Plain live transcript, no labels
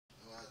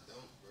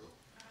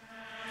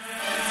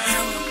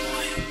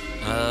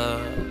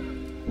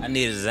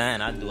need a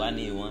design. I do. I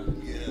need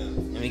one. Yeah.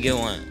 Let me get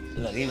one.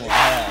 Look, he won't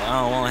have.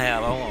 I don't want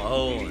half. I want a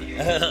whole one.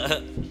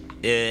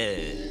 Yeah.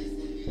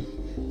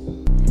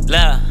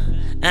 Look,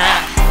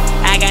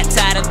 I got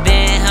tired of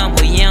being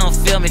humble. You don't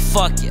feel me?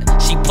 Fuck you.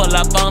 She pull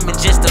up on me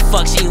just to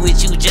fuck. She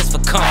with you just for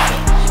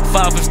comfort.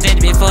 Fall from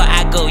stage before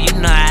I go. You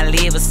know I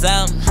leave with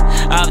something.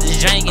 Off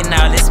this drinking,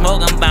 all this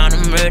smoke, I'm bound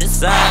to murder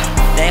some.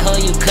 That hoe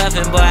you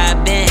cuffin', boy, I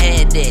been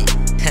had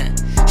that.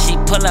 She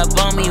pull up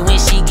on me when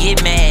she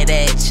get mad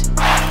at you.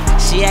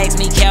 She asked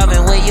me,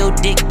 Calvin, where your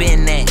dick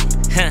been at?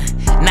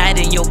 Night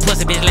in your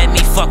pussy, bitch, let me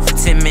fuck for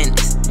 10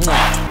 minutes.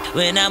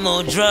 When I'm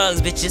on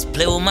drugs, bitches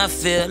play with my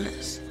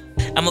feelings.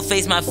 I'ma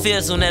face my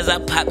fears soon as I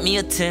pop me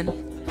a 10.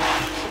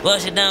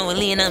 Wash it down with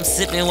lean, I'm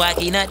sipping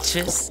wacky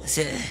nitrous.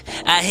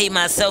 I hate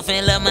myself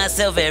and love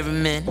myself every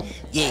minute.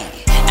 Yeah,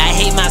 I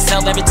hate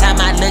myself every time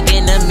I look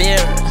in the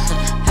mirror.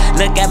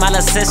 Look at my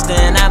little sister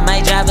and I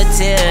might drive a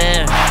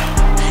tear.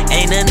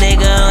 Ain't a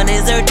nigga on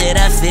this earth that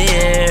I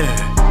fear.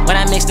 When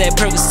I mix that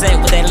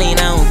Percocet with that lean,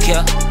 I don't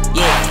care.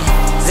 Yeah,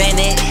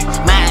 Xanax,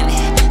 Miley,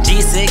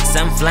 G6,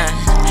 I'm flying.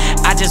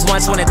 I just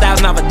won 20,000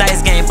 off a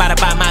dice game, bought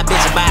about my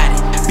bitch body.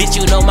 Bitch,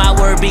 you know my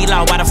word be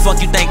law, why the fuck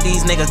you think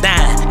these niggas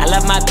dying? I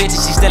love my bitch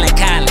and she still in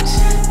college.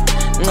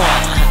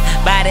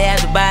 Body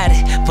after body,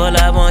 pull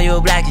up on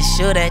your block and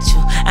shoot at you.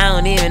 I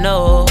don't even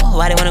know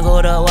why they wanna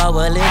go to war,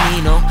 but let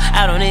me know.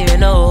 I don't even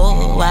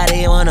know why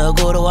they wanna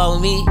go to war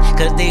with me,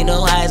 cause they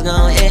know how it's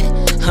gonna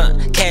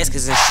end.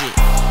 Caskets and shit.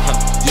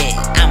 Yeah,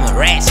 I'm a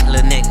ratchet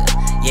little nigga.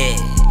 Yeah,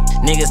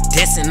 niggas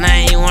dissing,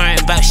 I ain't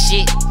worrying about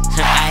shit.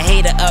 I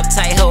hate a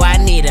uptight hoe, I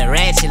need a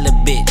ratchet little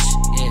bitch.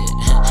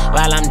 Yeah.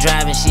 While I'm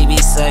driving, she be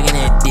sucking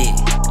that dick.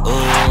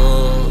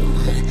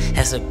 Ooh,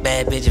 that's a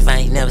bad bitch if I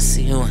ain't never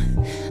seen one.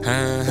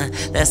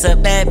 That's a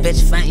bad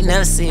bitch if I ain't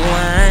never seen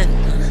one.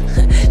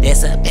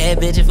 That's a bad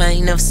bitch if I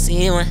ain't never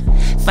seen one.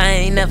 If I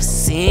ain't never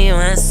seen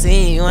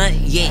one,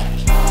 yeah.